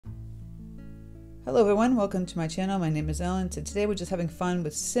Hello everyone, welcome to my channel. My name is Ellen. So today we're just having fun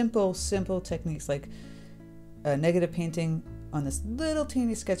with simple techniques like negative painting on this little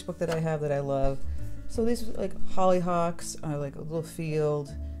teeny sketchbook that I have that I love. So these are like hollyhocks or like a little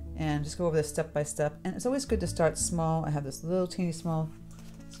field, and just go over this step by step. And it's always good to start small. I have this little teeny small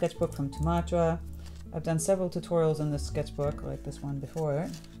sketchbook from Tumartra. I've done several tutorials on this sketchbook like this one before,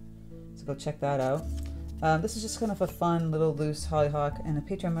 so go check that out. This is just kind of a fun little loose hollyhock, and the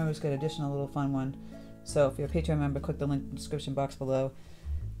Patreon members get additional little fun one. So if you're a Patreon member, click the link in the description box below.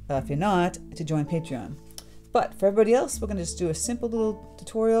 If you're not, to join Patreon. But for everybody else, we're going to just do a simple little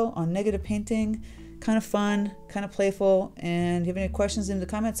tutorial on negative painting. Kind of fun, kind of playful. And if you have any questions in the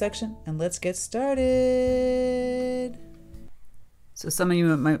comment section, and let's get started. So some of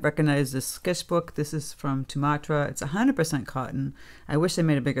you might recognize this sketchbook. This is from Tumartra. It's 100% cotton. I wish they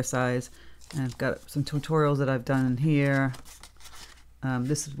made a bigger size. And I've got some tutorials that I've done in here.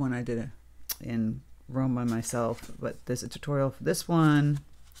 This is one I did in Rome by myself, but there's a tutorial for this one.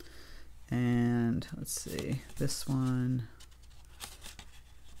 And let's see, this one.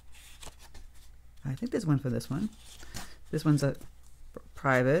 I think there's one for this one. This one's a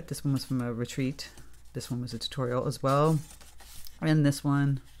private. This one was from a retreat. This one was a tutorial as well. And this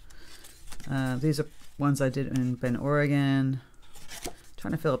one. These are ones I did in Bend, Oregon.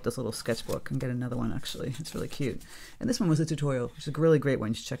 Trying to fill up this little sketchbook and get another one. Actually, it's really cute. And this one was a tutorial, which is a really great one.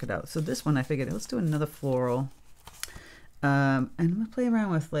 You should check it out. So this one I figured, let's do another floral, and I'm gonna play around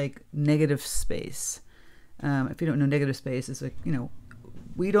with like negative space. If you don't know, negative space is like, you know,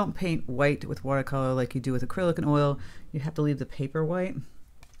 we don't paint white with watercolor like you do with acrylic and oil. You have to leave the paper white.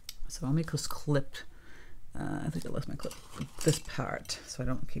 So I'll make this clipped. I think I lost my clip. This part, so I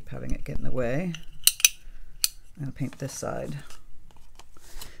don't keep having it get in the way. I'm gonna paint this side.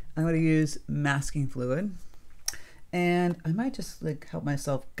 I'm going to use masking fluid, and I might just like help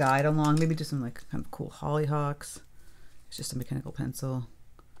myself guide along, maybe just some like kind of cool hollyhocks. It's just a mechanical pencil.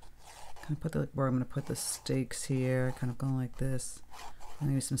 Kind of put the, where I'm going to put the stakes here, kind of going like this, and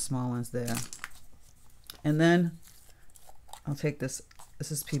maybe some small ones there. And then I'll take this,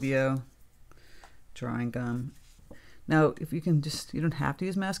 this is PBO drawing gum. Now, if you can just, you don't have to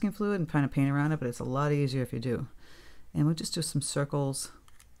use masking fluid and kind of paint around it, but it's a lot easier if you do. And we'll just do some circles.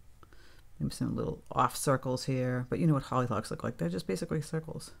 Maybe some little off circles here, but you know what hollyhocks look like. They're just basically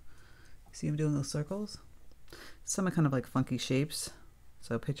circles. See them doing those circles? Some are kind of like funky shapes.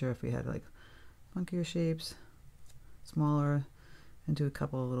 So picture if we had like funkier shapes, smaller, and do a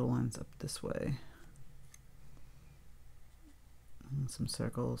couple of little ones up this way. And some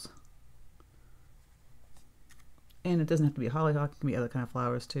circles. And it doesn't have to be a hollyhock, it can be other kind of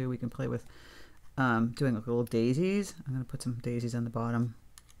flowers too. We can play with doing like little daisies. I'm going to put some daisies on the bottom.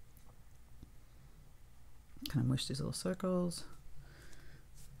 Kind of mush these little circles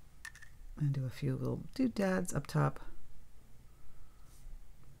and do a few little doodads up top.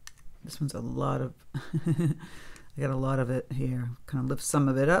 This one's a lot of I got a lot of it here. Kind of lift some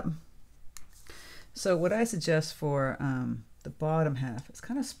of it up. So what I suggest for the bottom half is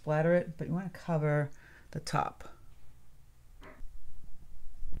kind of splatter it, but you want to cover the top.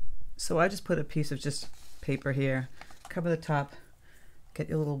 So I just put a piece of just paper here, cover the top, get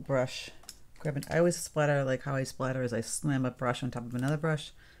your little brush. Grab it. I always splatter, like how I splatter is I slam a brush on top of another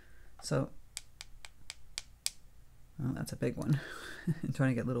brush. So, oh, that's a big one. I'm trying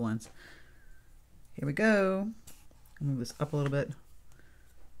to get little ones. Here we go. Move this up a little bit.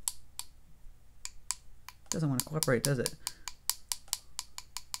 Doesn't want to cooperate, does it?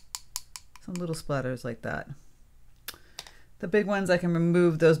 Some little splatters like that. The big ones, I can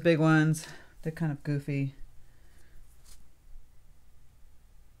remove those big ones. They're kind of goofy.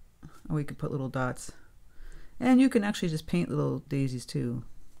 Or we could put little dots. And you can actually just paint little daisies too.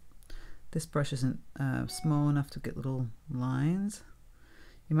 This brush isn't small enough to get little lines.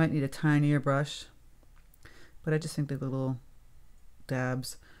 You might need a tinier brush, but I just think the little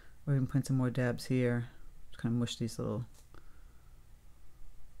dabs, or even put some more dabs here, just kind of mush these little,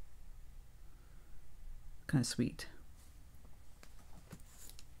 kind of sweet.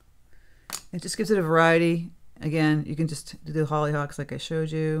 It just gives it a variety. Again, you can just do the hollyhocks like I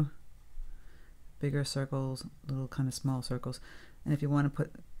showed you. Bigger circles, little kind of small circles. And if you want to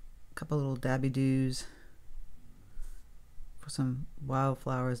put a couple little dabby doos for some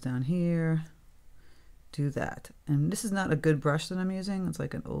wildflowers down here, do that. And this is not a good brush that I'm using. It's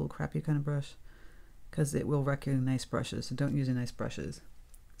like an old crappy kind of brush because it will wreck your nice brushes. So don't use your nice brushes.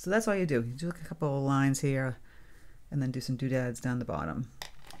 So that's all you do. You do a couple of lines here and then do some doodads down the bottom.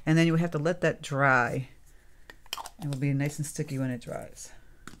 And then you have to let that dry. It will be nice and sticky when it dries.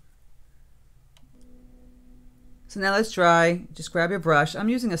 So now let's dry. Just grab your brush. I'm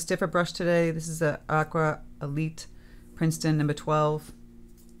using a stiffer brush today. This is a Aqua Elite Princeton number 12.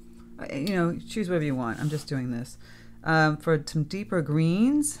 You know, choose whatever you want. I'm just doing this. For some deeper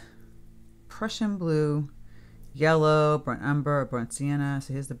greens, Prussian blue, yellow, burnt umber, or burnt sienna.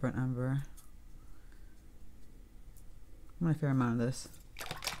 So here's the burnt umber. I'm going to a fair amount of this.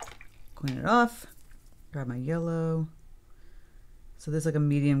 Clean it off. Grab my yellow. So there's like a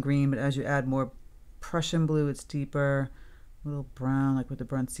medium green, but as you add more Prussian blue, it's deeper. A little brown, like with the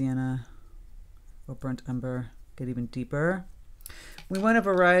burnt sienna or burnt umber, get even deeper. We want a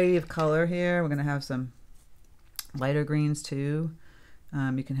variety of color here. We're going to have some lighter greens too.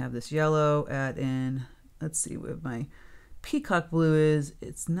 You can have this yellow, add in, let's see where my peacock blue is.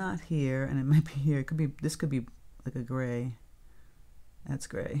 It's not here, and it might be here. It could be, this could be like a gray. That's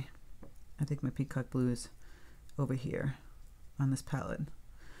gray. I think my peacock blue is over here on this palette.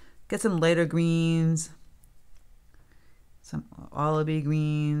 Get some lighter greens, some olivey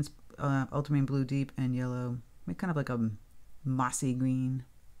greens, ultramarine blue deep, and yellow. Make kind of like a mossy green.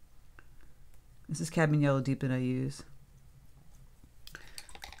 This is cadmium yellow deep that I use. I'm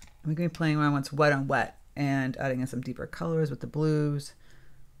going to be playing around once wet on wet and adding in some deeper colors with the blues.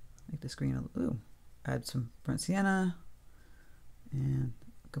 Like this green. Ooh, add some burnt sienna and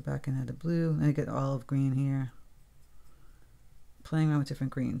go back and add the blue. And I get olive green here. Playing around with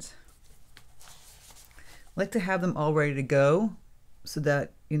different greens. I like to have them all ready to go so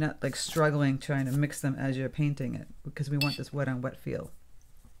that you're not like struggling trying to mix them as you're painting it, because we want this wet on wet feel.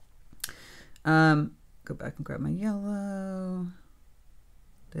 Go back and grab my yellow.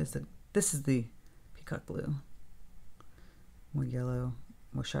 This is the peacock blue. More yellow,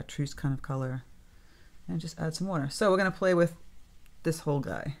 more chartreuse kind of color. And just add some water. So we're going to play with this whole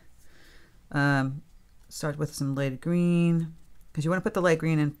guy. Start with some light green, because you want to put the light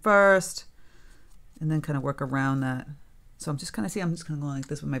green in first and then kind of work around that. So I'm just kind of I'm just going to go like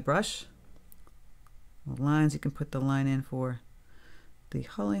this with my brush. Lines, you can put the line in for the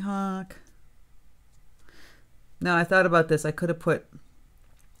hollyhock. Now I thought about this. I could have put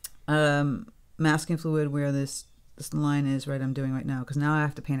masking fluid where this line is right I'm doing right now, because now I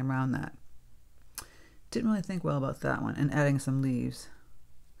have to paint around that. Didn't really think well about that one, and adding some leaves.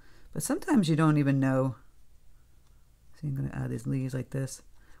 But sometimes you don't even know. So I'm going to add these leaves like this.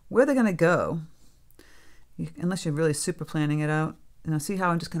 Where they're going to go, unless you're really super planning it out. And I'll see how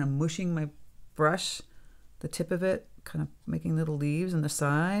I'm just kind of mushing my brush, the tip of it, kind of making little leaves on the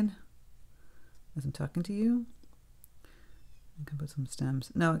side as I'm talking to you. I can put some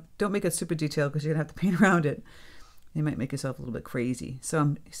stems. Now, don't make it super detailed because you're going to have to paint around it. You might make yourself a little bit crazy. So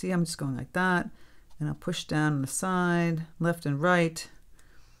I'm just going like that. And I'll push down on the side, left and right.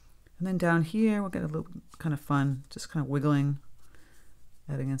 And then down here, we'll get a little kind of fun, just kind of wiggling,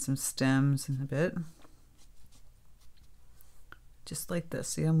 adding in some stems in a bit. Just like this.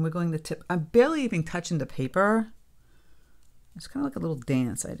 See, I'm wiggling the tip. I'm barely even touching the paper. It's kind of like a little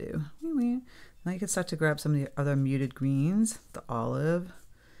dance I do. Now you can start to grab some of the other muted greens, the olive,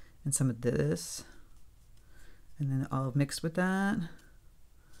 and some of this. And then the olive mixed with that.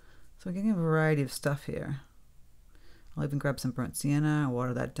 So we're getting a variety of stuff here. I'll even grab some burnt sienna,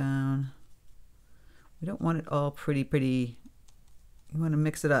 water that down. We don't want it all pretty. You want to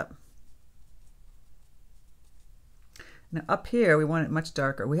mix it up. Now up here, we want it much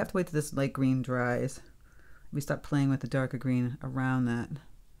darker. We have to wait till this light green dries. We start playing with the darker green around that.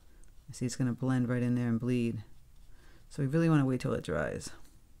 You see it's going to blend right in there and bleed. So we really want to wait till it dries.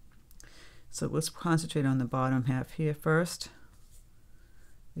 So let's concentrate on the bottom half here first.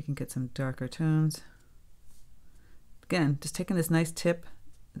 We can get some darker tones. Again, just taking this nice tip.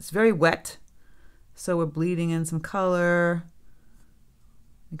 It's very wet, so we're bleeding in some color.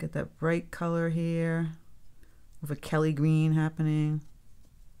 We get that bright color here with a Kelly green happening.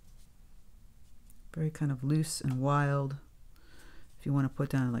 Very kind of loose and wild. If you want to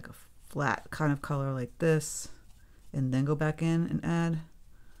put down like a flat kind of color like this, and then go back in and add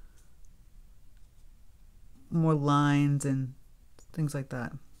more lines and things like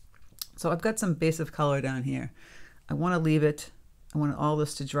that. So I've got some base of color down here. I want to leave it, I want all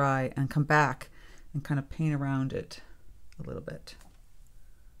this to dry and come back and kind of paint around it a little bit.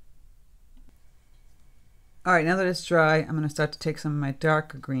 All right, now that it's dry, I'm going to start to take some of my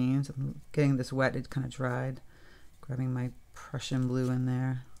darker greens. I'm getting this wet, it kind of dried. Grabbing my Prussian blue in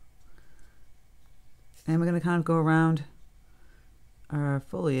there. And we're going to kind of go around our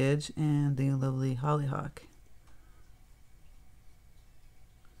foliage and the lovely hollyhock.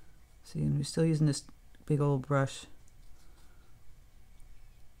 See, we're still using this big old brush.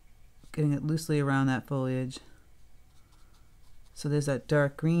 Getting it loosely around that foliage. So there's that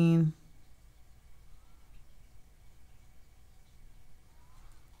dark green.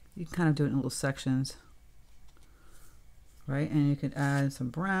 you can kind of do it in little sections, right? And you could add some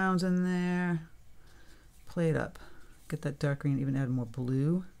browns in there, play it up, get that dark green, even add more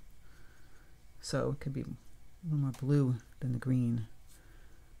blue. So it could be a little more blue than the green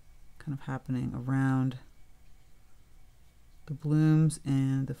kind of happening around the blooms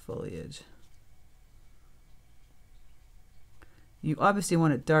and the foliage. You obviously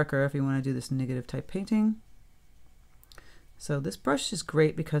want it darker if you want to do this negative type painting. So this brush is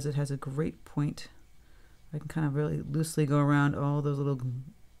great because it has a great point. I can kind of really loosely go around all those little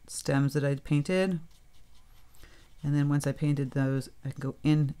stems that I painted. And then once I painted those, I can go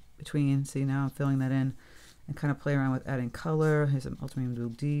in between. See, now I'm filling that in and kind of play around with adding color. Here's some ultramarine blue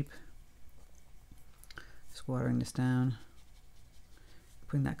deep. Just watering this down.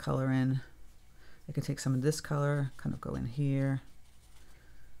 Putting that color in. I can take some of this color, kind of go in here.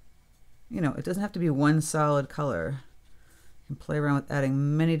 You know, it doesn't have to be one solid color. You can play around with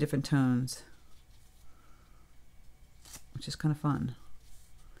adding many different tones, which is kind of fun.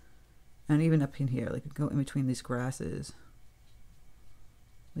 And even up in here, like go in between these grasses.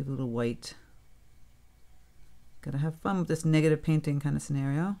 Leave a little white. Gotta have fun with this negative painting kind of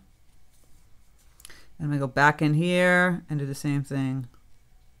scenario. And I'm gonna go back in here and do the same thing.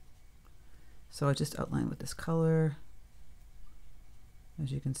 So I just outline with this color,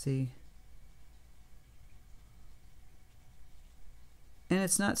 as you can see. And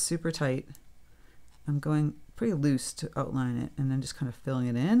it's not super tight. I'm going pretty loose to outline it and then just kind of filling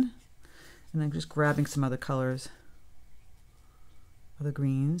it in. And then just grabbing some other colors, other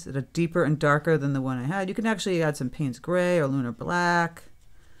greens that are deeper and darker than the one I had. You can actually add some Payne's Gray or Lunar Black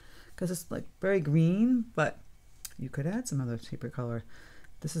because it's like very green, but you could add some other deeper color.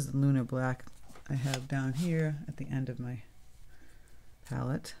 This is the Lunar Black I have down here at the end of my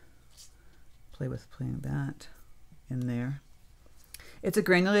palette. Play with playing that in there. It's a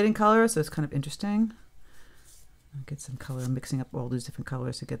granulating color, so it's kind of interesting. I'll get some color, I'm mixing up all these different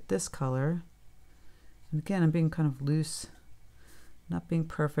colors to get this color. And again, I'm being kind of loose, not being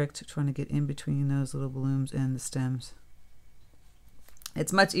perfect, trying to get in between those little blooms and the stems.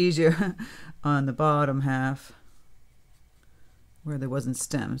 It's much easier on the bottom half where there wasn't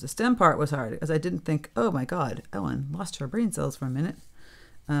stems. The stem part was hard because I didn't think, oh my God, Ellen lost her brain cells for a minute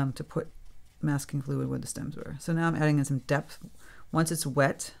to put masking fluid where the stems were. So now I'm adding in some depth. Once it's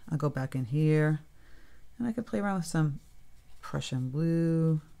wet, I'll go back in here and I can play around with some Prussian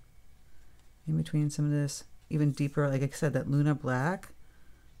blue in between some of this, even deeper, like I said, that Lunar Black.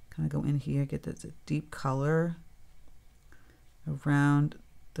 Kind of go in here, get this deep color around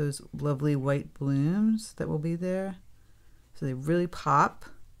those lovely white blooms that will be there. So they really pop.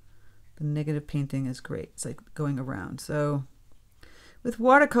 The negative painting is great. It's like going around. So with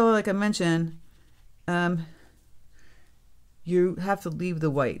watercolor, like I mentioned, you have to leave the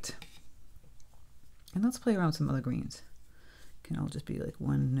white. And let's play around with some other greens. Can all just be like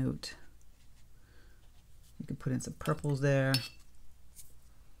one note. You can put in some purples there.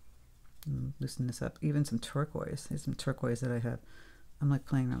 Loosen this up. Even some turquoise. There's some turquoise that I have. I'm like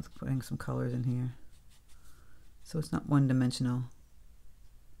playing around with putting some colors in here. So it's not one-dimensional.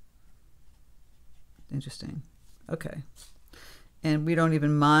 Interesting. Okay. And we don't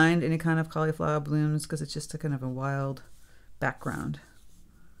even mind any kind of cauliflower blooms because it's just a kind of a wild background.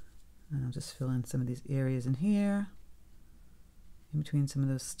 And I'll just fill in some of these areas in here, in between some of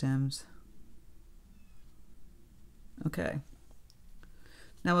those stems. Okay.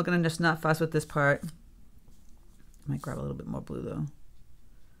 Now we're going to just not fuss with this part. I might grab a little bit more blue though.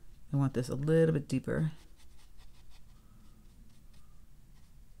 I want this a little bit deeper.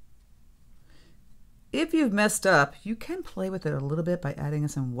 If you've messed up, you can play with it a little bit by adding in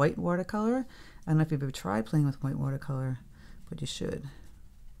some white watercolor. I don't know if you've ever tried playing with white watercolor, but you should.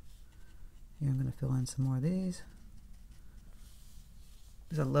 Here I'm going to fill in some more of these.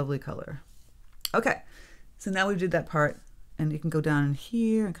 It's a lovely color. Okay, so now we did that part, and you can go down in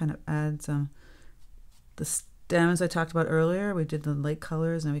here and kind of add some the stems I talked about earlier. We did the light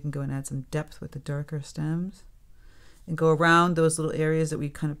colors, and we can go and add some depth with the darker stems and go around those little areas that we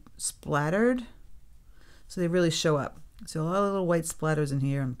kind of splattered. So they really show up. So a lot of little white splatters in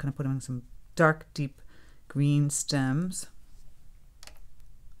here. I'm kind of putting some dark, deep green stems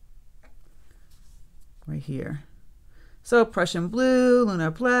right here. So Prussian blue,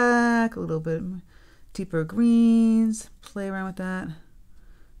 Lunar Black, a little bit deeper greens. Play around with that.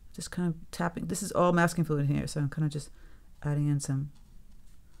 Just kind of tapping. This is all masking fluid in here, so I'm kind of just adding in some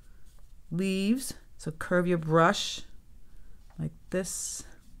leaves. So curve your brush like this.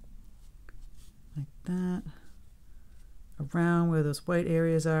 Like that, around where those white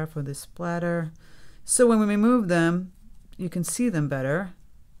areas are for this splatter. So when we remove them, you can see them better.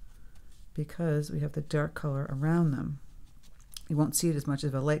 because we have the dark color around them. You won't see it as much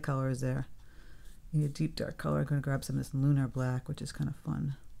as the light color is there. You need a deep dark color. I'm going to grab some of this lunar black, which is kind of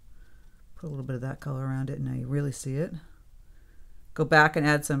fun. Put a little bit of that color around it, and now you really see it. Go back and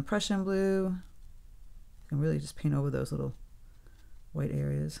add some Prussian blue. You can really just paint over those little white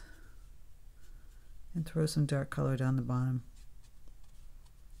areas. And throw some dark color down the bottom.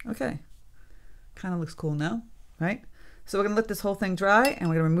 Okay. Kind of looks cool now, right? So we're going to let this whole thing dry, and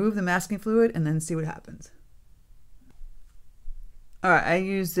we're going to remove the masking fluid and then see what happens. All right, I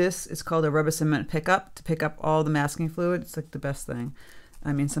use this. It's called a rubber cement pickup to pick up all the masking fluid. It's like the best thing.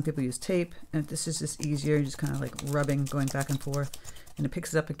 I mean, some people use tape, and this is just easier. You're just kind of like rubbing, going back and forth, and it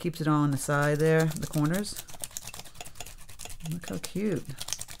picks it up and keeps it all on the side there, the corners. Look how cute.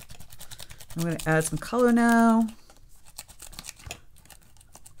 I'm going to add some color now.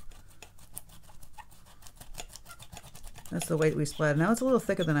 That's the white we splattered. Now it's a little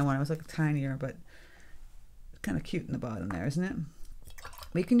thicker than I wanted. It was like tinier, but it's kind of cute in the bottom there, isn't it?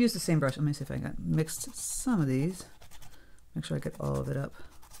 We can use the same brush. Let me see if I got mixed some of these. Make sure I get all of it up.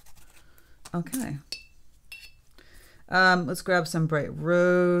 Okay. Let's grab some bright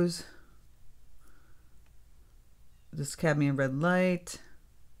rose. This cadmium red light.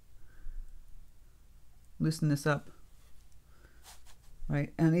 Loosen this up.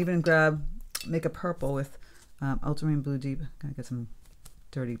 Right, and even make a purple with ultramarine blue deep. Gotta get some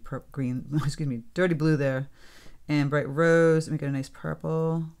dirty green, excuse me, dirty blue there. And bright rose, make it a nice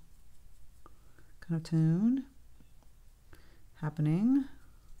purple kind of tone happening.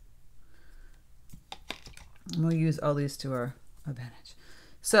 And we'll use all these to our advantage.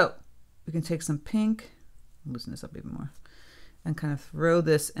 So we can take some pink, loosen this up even more, and kind of throw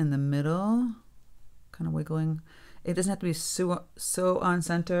this in the middle, kind of wiggling. It doesn't have to be so on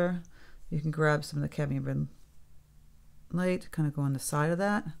center. You can grab some of the cadmium red light, kind of go on the side of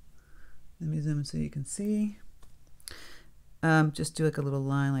that. Let me zoom in so you can see. Just do like a little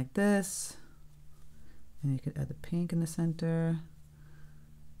line like this. And you could add the pink in the center.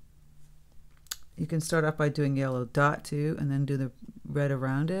 You can start off by doing yellow dot too, and then do the red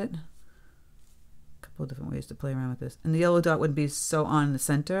around it. A couple of different ways to play around with this. And the yellow dot wouldn't be so on the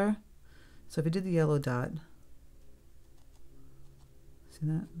center. So if you did the yellow dot, see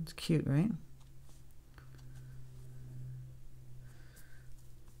that? It's cute, right?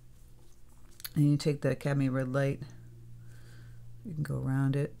 And you take the cadmium red light, you can go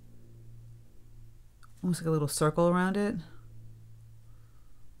around it, almost like a little circle around it.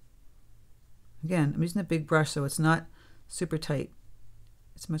 Again, I'm using a big brush, so it's not super tight.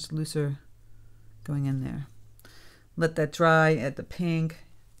 It's much looser going in there. Let that dry, add the pink,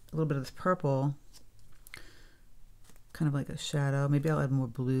 a little bit of this purple, kind of like a shadow. Maybe I'll add more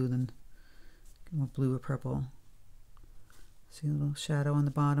blue or purple. See a little shadow on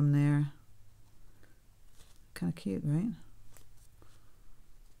the bottom there. Kind of cute, right?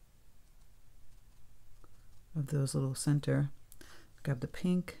 Of those little center. Grab the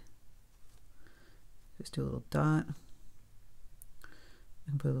pink. Just do a little dot.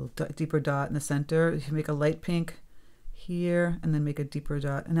 And put a little deeper dot in the center. You can make a light pink here and then make a deeper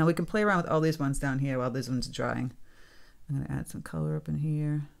dot. And now we can play around with all these ones down here while this one's drying. I'm going to add some color up in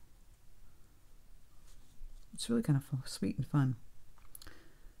here. It's really kind of sweet and fun.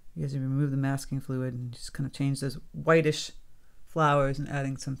 You guys remove the masking fluid and just kind of change those whitish flowers and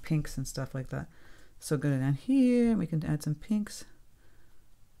adding some pinks and stuff like that. So go down here, we can add some pinks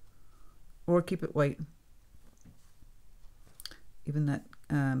or keep it white. Even that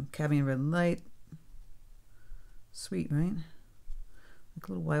cadmium red light, sweet, right? Like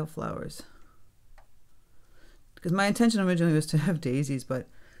little wildflowers. Because my intention originally was to have daisies, but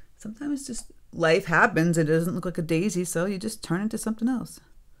sometimes just life happens and it doesn't look like a daisy, so you just turn it into something else.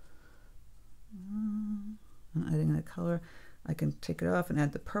 I'm adding that color. I can take it off and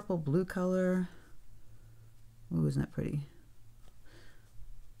add the purple blue color. Ooh, isn't that pretty?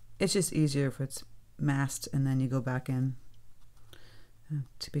 It's just easier if it's masked and then you go back in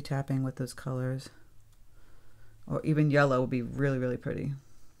to be tapping with those colors. Or even yellow would be really, really pretty.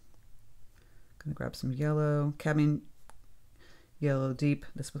 Gonna grab some yellow, cadmium yellow deep.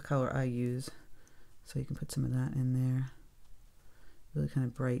 That's what color I use. So you can put some of that in there. Really kind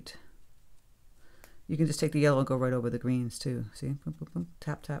of bright. You can just take the yellow and go right over the greens too. See? Boom, boom, boom.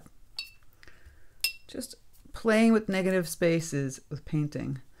 Tap, tap. Just playing with negative spaces with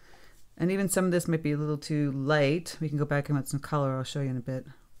painting. And even some of this might be a little too light. We can go back in with some color. I'll show you in a bit.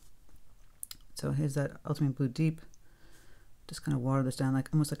 So here's that ultramarine blue deep. Just kind of water this down like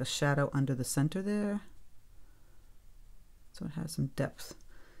almost like a shadow under the center there. So it has some depth.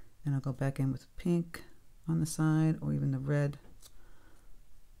 And I'll go back in with pink on the side or even the red.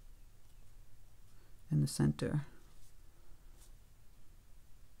 in the center.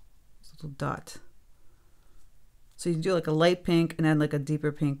 This little dot. So you can do like a light pink and then like a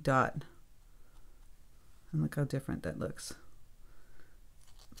deeper pink dot. And look how different that looks.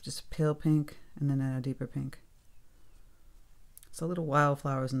 Just a pale pink and then a deeper pink. So little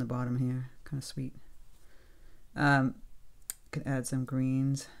wildflowers in the bottom here, kind of sweet. Can add some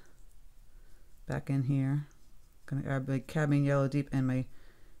greens back in here. Gonna add my cadmium yellow deep and my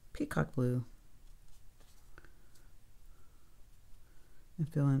peacock blue.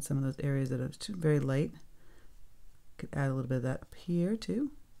 And fill in some of those areas that are too very light. Could add a little bit of that up here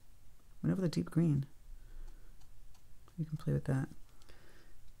too. Went over the deep green. You can play with that.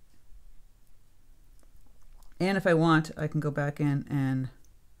 And if I want, I can go back in and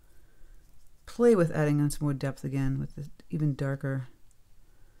play with adding on some more depth again with the even darker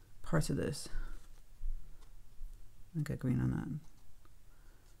parts of this. I got green on that.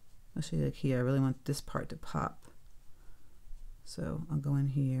 Especially like here, I really want this part to pop. So I'll go in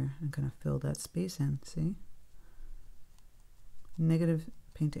here and kind of fill that space in, see? Negative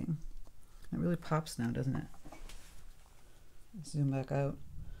painting. It really pops now, doesn't it? Zoom back out.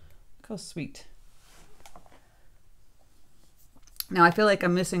 Look how sweet. Now I feel like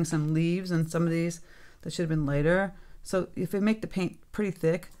I'm missing some leaves and some of these that should have been lighter. So if I make the paint pretty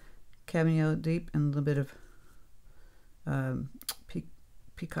thick, cadmium yellow deep and a little bit of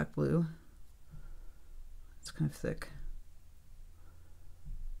peacock blue. It's kind of thick.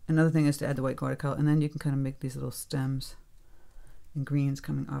 Another thing is to add the white watercolor, and then you can kind of make these little stems and greens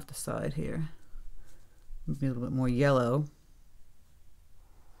coming off the side here. Maybe a little bit more yellow.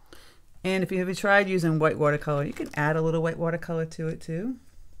 And if you have tried using white watercolor, you can add a little white watercolor to it too.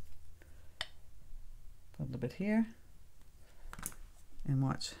 A little bit here. And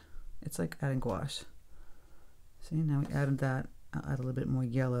watch. It's like adding gouache. See, now we added that. I'll add a little bit more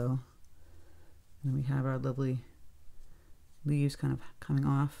yellow. And then we have our lovely leaves kind of coming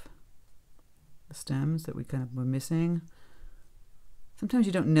off the stems that we kind of were missing. Sometimes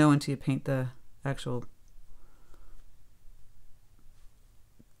you don't know until you paint the actual,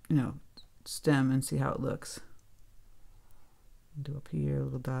 you know, stem and see how it looks. Do up here,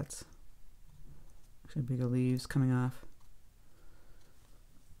 little dots. Actually bigger leaves coming off.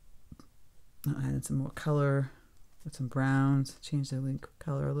 I'll add in some more color with some browns, change the link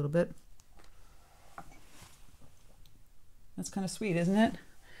color a little bit. That's kind of sweet, isn't it?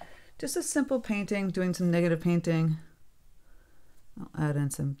 Just a simple painting, doing some negative painting. I'll add in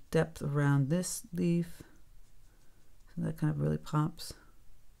some depth around this leaf. So that kind of really pops.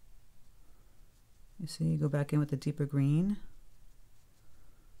 You see, you go back in with a deeper green.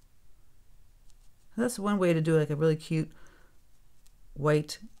 That's one way to do like a really cute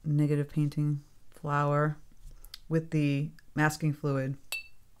white negative painting flower with the masking fluid.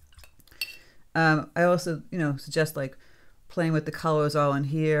 I also, you know, suggest like playing with the colors all in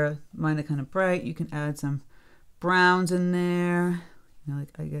here. Mine are kind of bright. You can add some browns in there. You know, like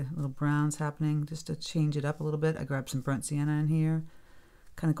I get little browns happening just to change it up a little bit. I grabbed some burnt sienna in here,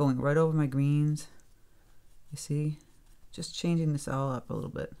 kind of going right over my greens. You see, just changing this all up a little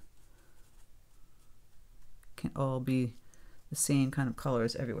bit. Can't all be the same kind of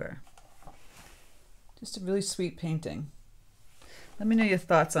colors everywhere. Just a really sweet painting. Let me know your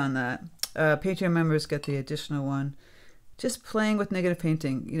thoughts on that. Patreon members get the additional one. Just playing with negative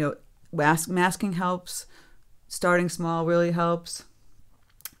painting. You know, masking helps. Starting small really helps.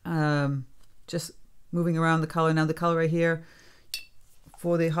 Just moving around the color. Now the color right here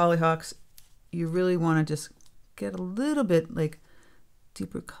for the hollyhocks, you really want to just get a little bit like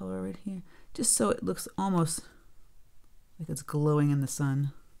deeper color right here, just so it looks almost like it's glowing in the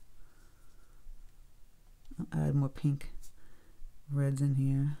sun. I'll add more pink reds in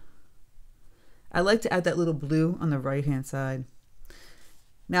here. I like to add that little blue on the right hand side.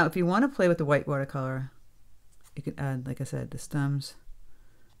 Now if you want to play with the white watercolor, you can add, like I said, the stems,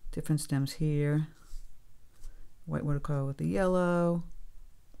 different stems here, white watercolor with the yellow,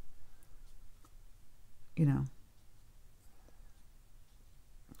 you know,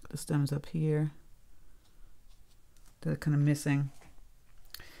 the stems up here that are kind of missing,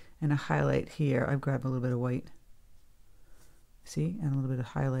 and a highlight here. I've grabbed a little bit of white, see, and a little bit of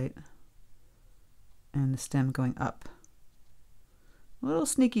highlight, and the stem going up. Little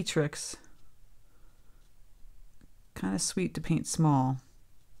sneaky tricks. Kind of sweet to paint small.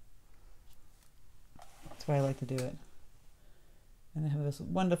 That's why I like to do it. And I have this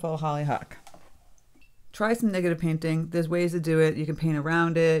wonderful hollyhock. Try some negative painting. There's ways to do it. You can paint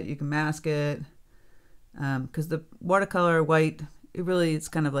around it. You can mask it. Because the watercolor white, it's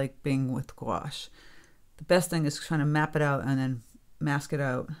kind of like being with gouache. The best thing is trying to map it out and then mask it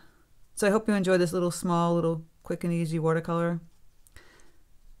out So I hope you enjoy this little quick and easy watercolor.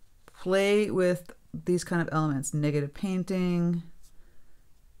 Play with these kind of elements, negative painting,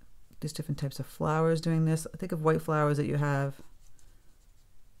 there's different types of flowers doing this. Think of white flowers that you have,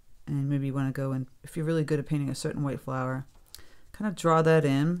 and maybe you want to go and, if you're really good at painting a certain white flower, kind of draw that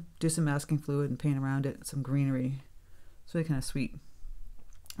in, do some masking fluid and paint around it, some greenery. It's really kind of sweet.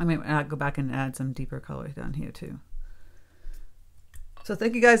 I might go back and add some deeper color down here too. So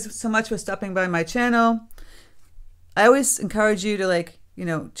thank you guys so much for stopping by my channel. I always encourage you to, like, you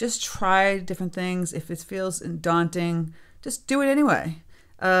know, just try different things. If it feels daunting, just do it anyway.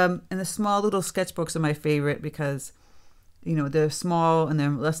 And the small little sketchbooks are my favorite because, you know, they're small and they're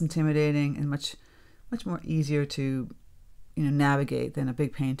less intimidating and much more easier to, you know, navigate than a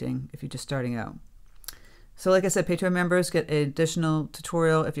big painting if you're just starting out. So like I said, Patreon members get an additional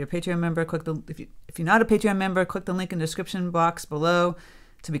tutorial. If you're a Patreon member, click the, if you're not a Patreon member, click the link in the description box below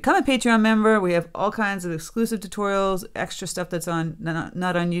to become a Patreon member. We have all kinds of exclusive tutorials, extra stuff that's on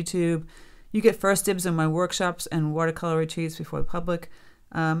not on YouTube. You get first dibs on my workshops and watercolor retreats before the public.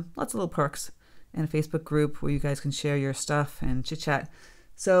 Lots of little perks, and a Facebook group where you guys can share your stuff and chit chat.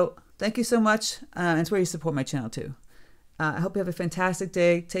 So thank you so much. It's where you support my channel too. I hope you have a fantastic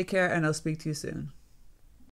day. Take care, and I'll speak to you soon.